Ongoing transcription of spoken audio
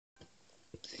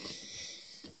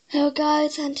Hello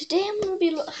guys, and today I'm going to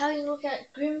be having a look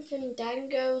at Grim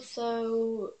Fandango.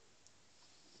 So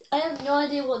I have no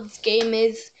idea what this game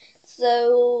is,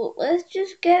 so let's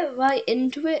just get right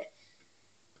into it.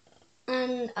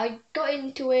 And I got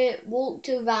into it, walked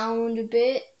around a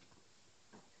bit,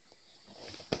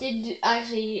 did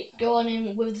actually go on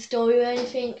in with the story or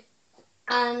anything,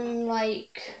 and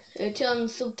turn on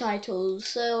subtitles.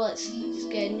 So let's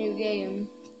get a new game.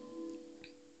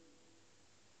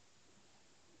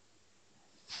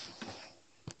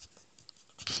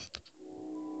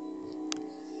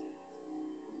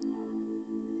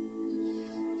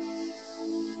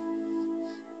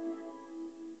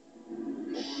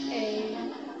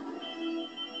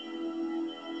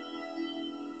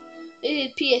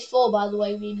 It is PS4, by the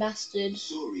way, remastered.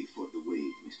 Sorry for the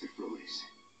wait, Mr. Flores.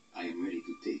 I am ready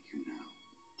to take you now.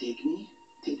 Take me?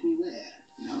 Take me where?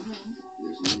 No,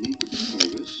 there's no need to be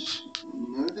nervous.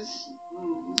 Nervous?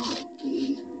 No.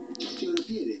 Just your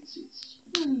appearance is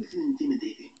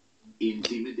intimidating.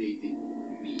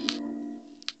 Intimidating? Me?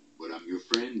 But I'm your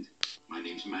friend. My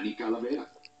name's Manny Calavera.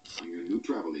 I'm your new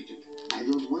travel agent. I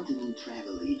don't want a new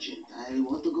travel agent. I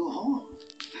want to go home.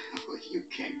 You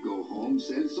can't go home,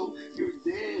 Celso. You're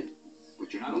dead.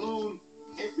 But you're not alone.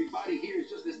 Everybody here is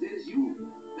just as dead as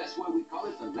you. That's why we call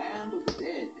it the land of the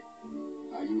dead.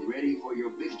 Are you ready for your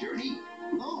big journey?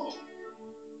 No.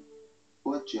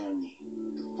 What journey?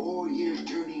 The 4-year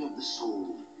journey of the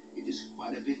soul. It is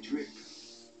quite a big trip.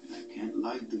 And I can't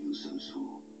lie to you,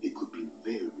 Celso. It could be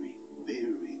very,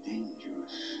 very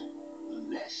dangerous.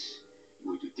 Unless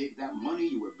you were to take that money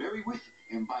you were buried with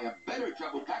and buy a better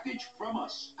travel package from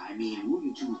us. I mean,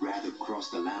 wouldn't you rather cross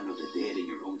the land of the dead in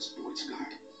your own sports car?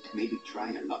 Maybe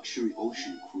try a luxury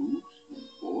ocean cruise?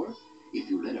 Or, if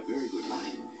you led a very good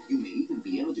life, you may even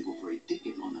be eligible for a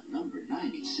ticket on the number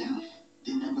 9 itself.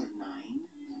 The number 9?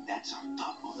 That's our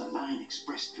top-of-the-line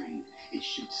express train. It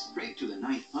shoots straight to the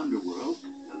 9th underworld,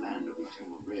 the land of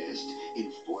eternal rest,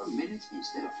 in 4 minutes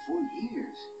instead of 4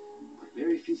 years. But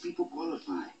very few people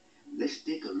qualify. Let's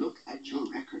take a look at your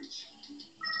records.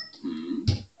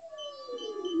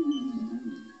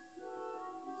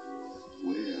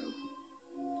 Well,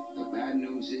 the bad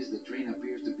news is the train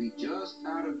appears to be just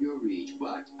out of your reach,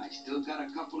 but I still got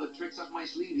a couple of tricks up my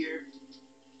sleeve here.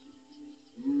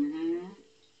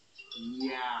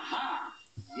 Yaha!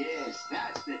 Yes,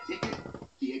 that's the ticket.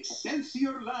 The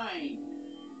Excelsior line.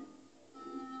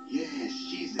 Yes,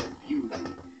 she's a beauty.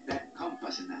 That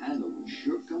compass and the handle will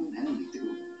sure come in handy,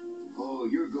 too. Oh,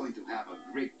 you're going to have a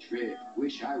great trip.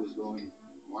 Wish I was going.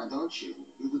 Why don't you?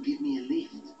 You could give me a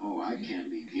lift. Oh, I can't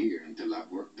leave here until I've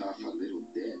worked off a little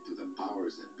debt to the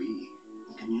powers that be.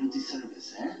 Community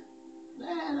service, eh?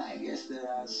 Well, I guess there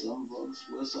are some folks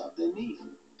worse off than me.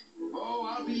 Oh,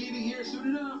 I'll be leaving here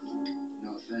soon enough.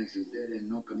 No thanks to dead and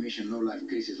no commission, low-life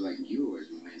cases like yours,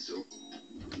 Menso.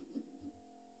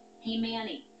 Hey,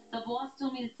 Manny, the boss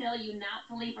told me to tell you not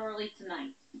to leave early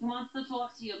tonight. He wants to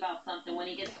talk to you about something when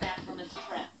he gets back from his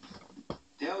trip.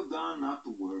 Tell Don not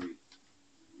to worry.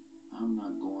 I'm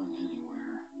not going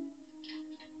anywhere.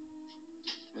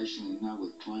 Especially not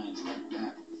with clients like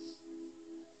that.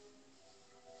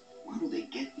 Where do they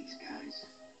get these guys?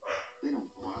 They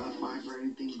don't qualify for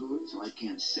anything good, so I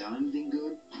can't sell anything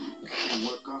good. I can't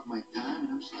work off my time,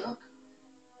 and I'm stuck.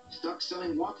 Stuck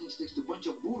selling walking sticks to a bunch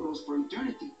of burros for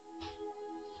eternity.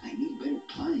 I need better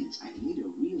clients. I need a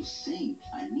real saint.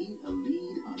 I need a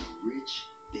lead on a rich,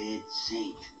 dead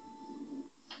saint.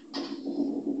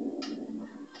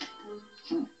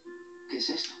 ¿Qué es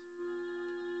esto?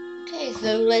 Okay,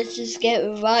 so let's just get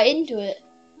right into it.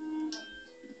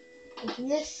 Open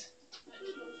this.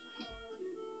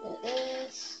 Get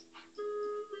this.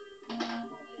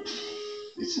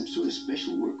 It's some sort of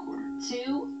special work order.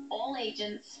 To all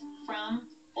agents from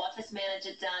Office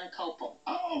Manager Don Copel.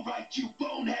 All right, you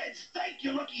boneheads, thank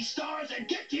your lucky stars and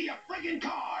get to your friggin'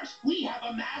 cars. We have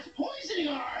a mass poisoning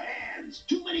on our hands.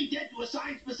 Too many dead to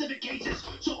assign specific cases,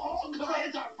 so all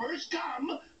clients are first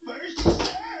come, first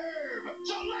serve.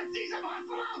 So let's see some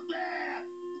hustle out there.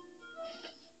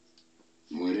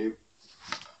 Whatever.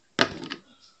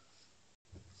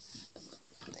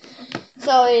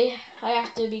 Sorry, I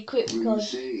have to be quick What do you because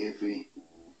say, Effie?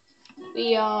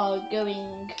 we are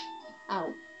going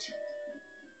out.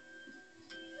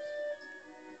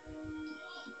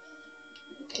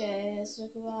 Okay, let's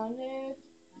look around here.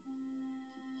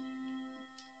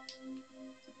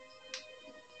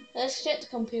 Let's check the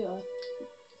computer.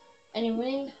 Any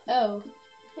ring? Oh,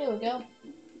 here we go.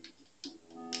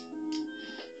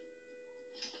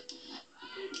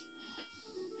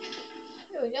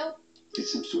 Here we go.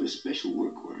 It's some sort of special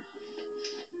work order.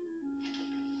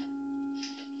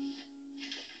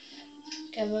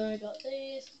 Okay, I've only got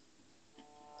these.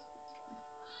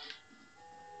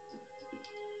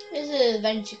 This is an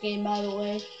adventure game, by the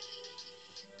way.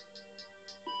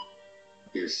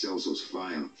 Here's Celso's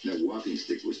file. That walking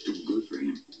stick was too good for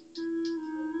him.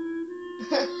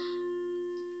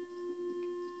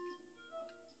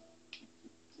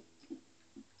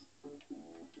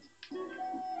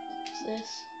 What's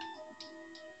this?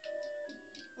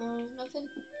 Oh, nothing.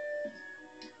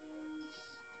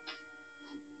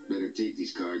 Better take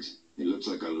these cards. It looks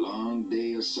like a long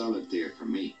day of solitaire for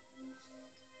me.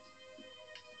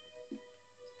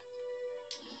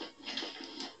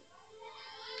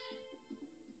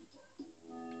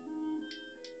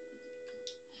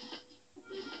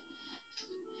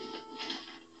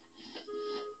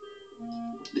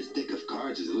 This deck of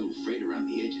cards is a little frayed around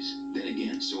the edges. Then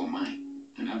again, so am I.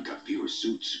 And I've got fewer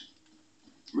suits.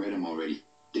 Read them already.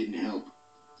 Didn't help.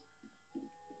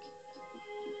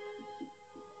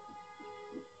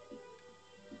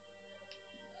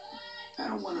 I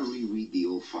don't want to reread the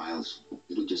old files.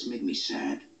 It'll just make me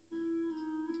sad.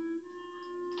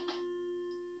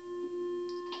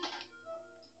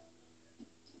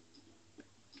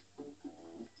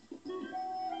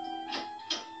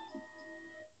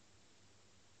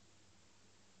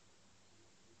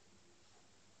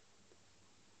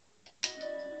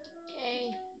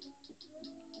 Okay.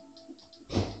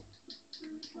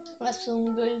 That's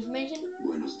some good information.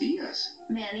 Buenos dias.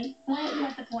 Manny, why are you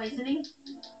at the poisoning?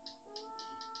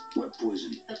 What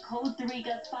poison? The code 3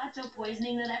 gazpacho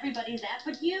poisoning that everybody's at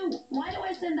but you. Why do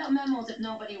I send out memos if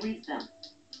nobody reads them?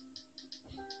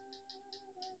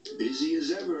 Busy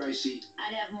as ever, I see.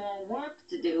 I'd have more work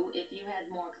to do if you had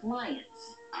more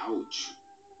clients. Ouch.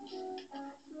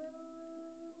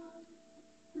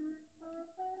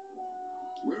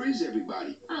 Where is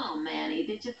everybody? Oh, Manny,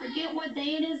 did you forget what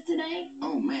day it is today?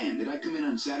 Oh man, did I come in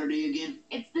on Saturday again?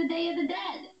 It's the Day of the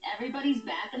Dead. Everybody's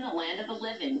back in the land of the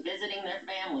living, visiting their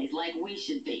families like we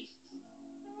should be.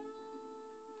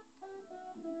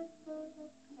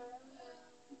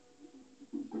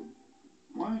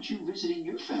 Why aren't you visiting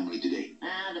your family today?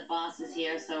 The boss is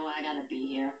here, so I gotta be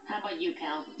here. How about you,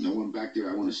 Cal? No one back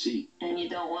there I want to see. And you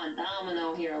don't want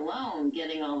Domino here alone,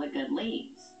 getting all the good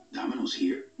leads. Domino's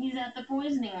here. He's at the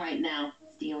poisoning right now,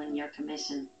 stealing your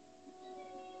commission.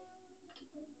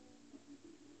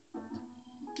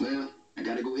 Well, I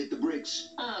gotta go hit the bricks.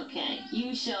 Okay,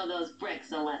 you show those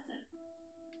bricks a lesson.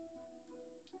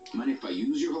 Mind if I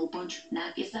use your hole punch?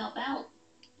 Knock yourself out.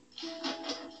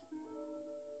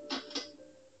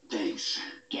 Thanks.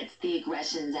 Gets the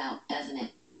aggressions out, doesn't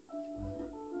it?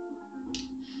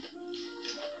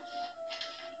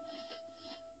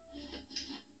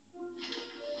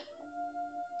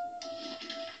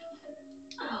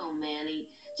 Oh, Manny,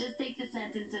 just take the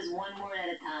sentences one word at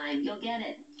a time. You'll get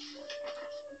it.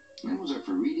 Memos are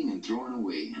for reading and throwing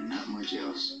away, and not much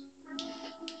else.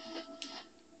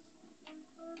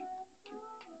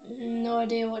 No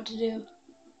idea what to do.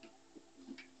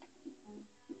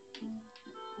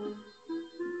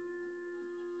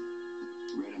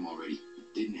 Read them already.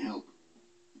 Didn't help.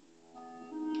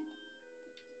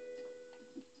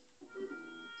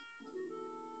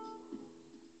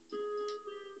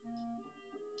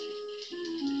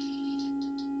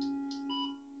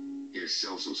 Here's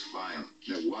Celso's file.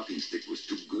 That walking stick was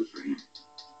too good for him.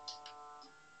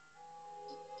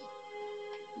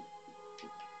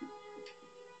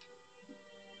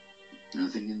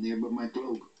 Nothing in there but my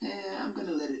cloak. I'm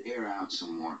gonna let it air out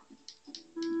some more.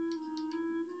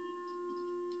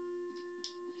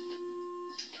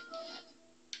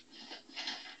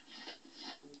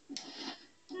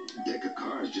 Deck of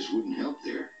cards just wouldn't help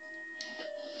there.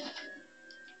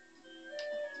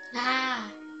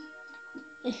 Ah!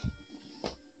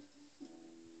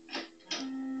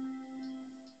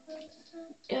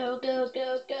 Go, go,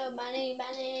 go, go, money,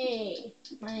 money!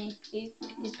 Money.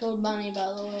 He's called Money,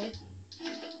 by the way.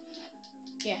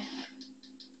 Yeah.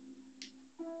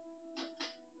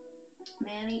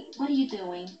 Manny, what are you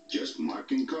doing? Just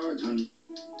marking cards, honey.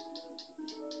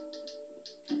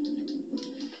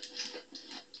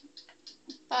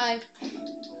 Bye.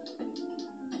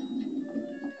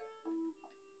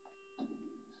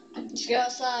 Let's go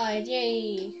outside,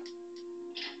 yay!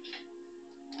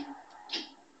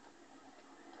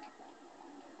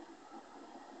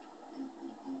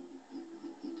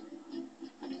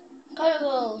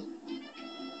 Carnival!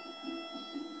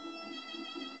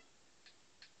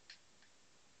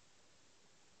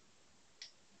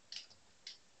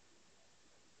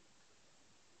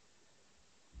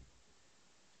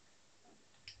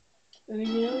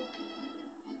 Original.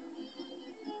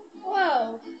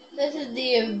 Wow, this is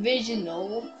the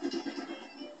original.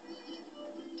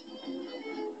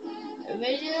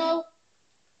 original,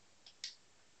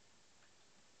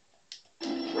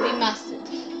 remastered.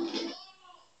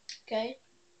 Okay.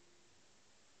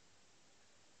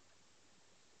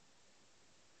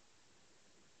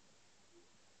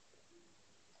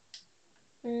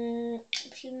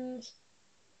 Options.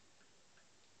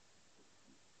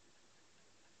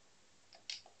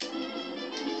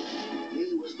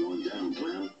 Hey, what's going down,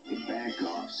 clown? Hey, back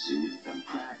off, Sue. I'm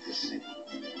practicing.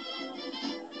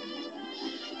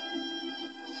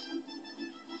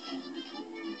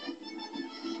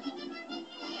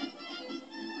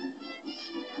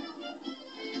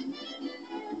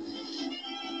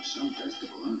 Some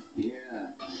festival, huh?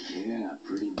 Yeah,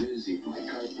 pretty busy. My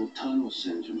carpal tunnel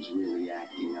syndrome's really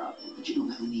acting up. But you don't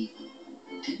have any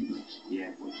tendons.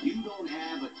 Yeah, well, you don't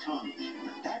have a tongue.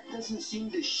 But that doesn't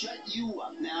seem to shut you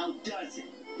up now, does it?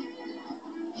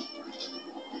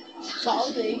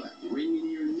 Sorry. Ring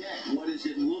in your neck. What does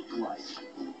it look like?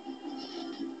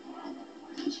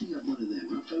 Twist me up one of them,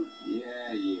 huh, fella?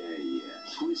 Yeah.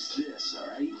 Twist this, all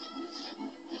right?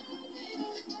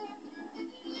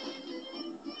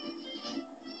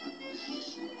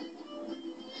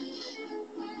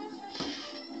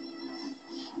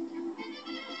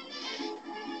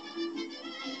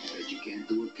 Bet you can't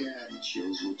do a cat.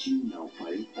 Shows what you know,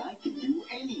 buddy. I can do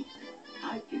anything.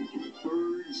 I can do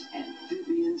birds,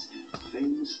 amphibians,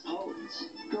 famous poets.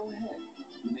 Go ahead.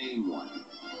 Name one.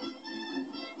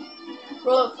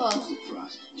 Roll it fast.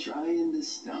 Frost, trying to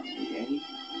stump me, eh?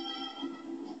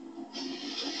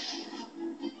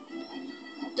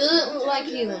 Doesn't look like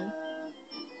human.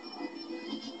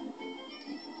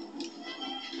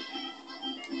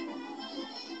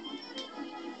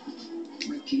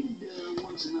 My kid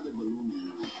wants another balloon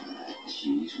animal.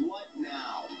 Jeez, what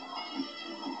now?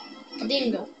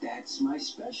 Dingo. That's my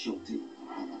specialty.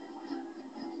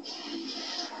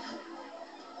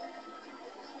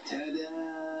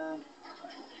 Ta-da!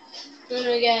 I'm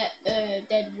gonna get a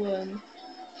dead worm.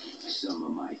 Some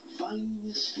of my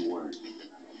finest work.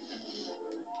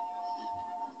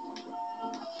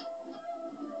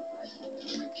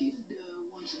 My kid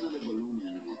wants another balloon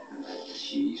animal.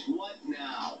 Jeez, what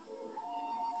now?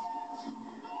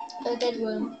 A dead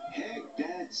worm. Heck,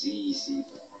 that's easy.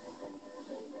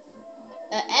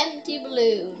 An empty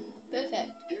balloon.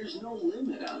 Perfect. There's no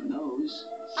limit on those.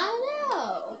 I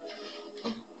know.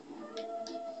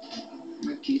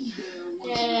 My kid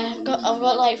wants Yeah, I've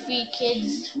got like 3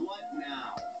 kids. What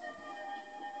now?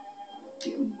 Do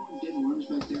you have any more dead worms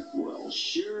back there? Well,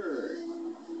 sure.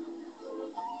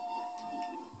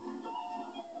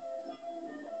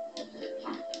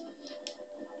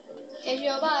 Here's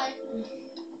your bye.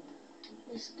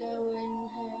 Let's go in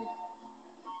here.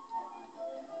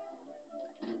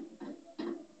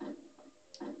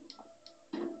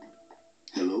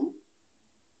 Hello?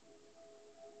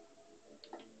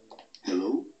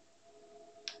 Hello?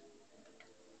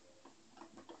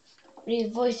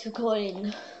 Need voice recording.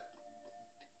 Look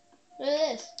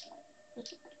at this.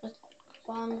 Let's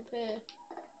climb up here.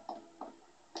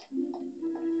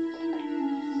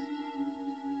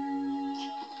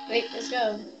 Wait, let's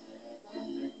go.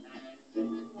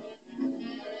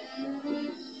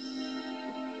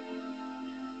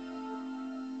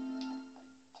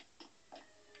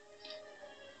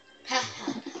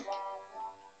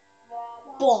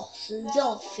 Boss's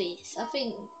office. I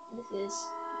think this is.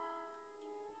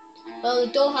 Well,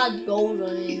 the door had gold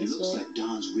on it, It looks so. like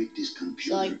Don's rigged his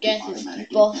computer So I guess to it's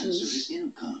automatically bosses. answer his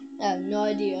intercom. I have no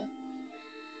idea.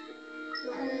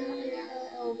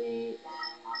 I'll be.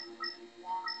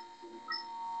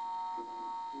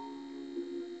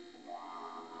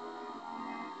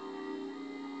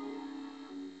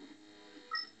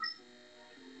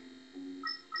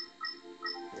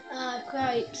 Ah,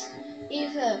 cripes.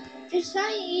 Eva, just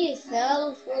say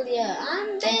yourself, will ya?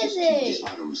 I'm Just keep busy. this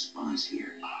auto response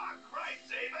here. Ah,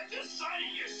 Christ, Ava, just sign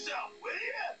it yourself, will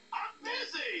you? I'm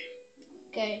busy.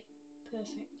 Okay,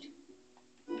 perfect.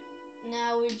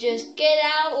 Now we just get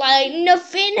out like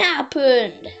nothing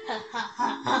happened. Ha ha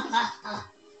ha ha ha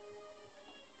ha.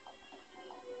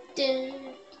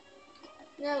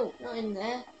 No, not in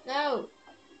there. No.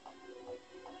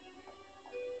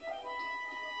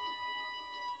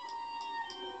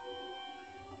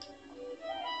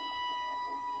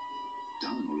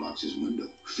 Domino locks his window.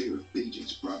 Fear of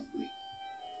pigeons, probably.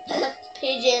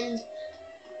 Pigeons.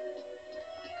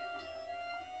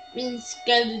 Mean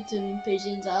skeleton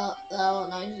pigeons aren't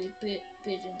actually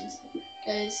pigeons.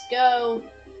 Okay, let's go.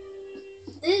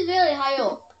 This is really high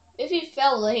up. If he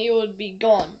fell, then he would be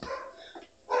gone.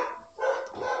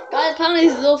 Guys, apparently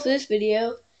this is all for this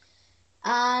video.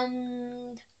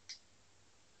 And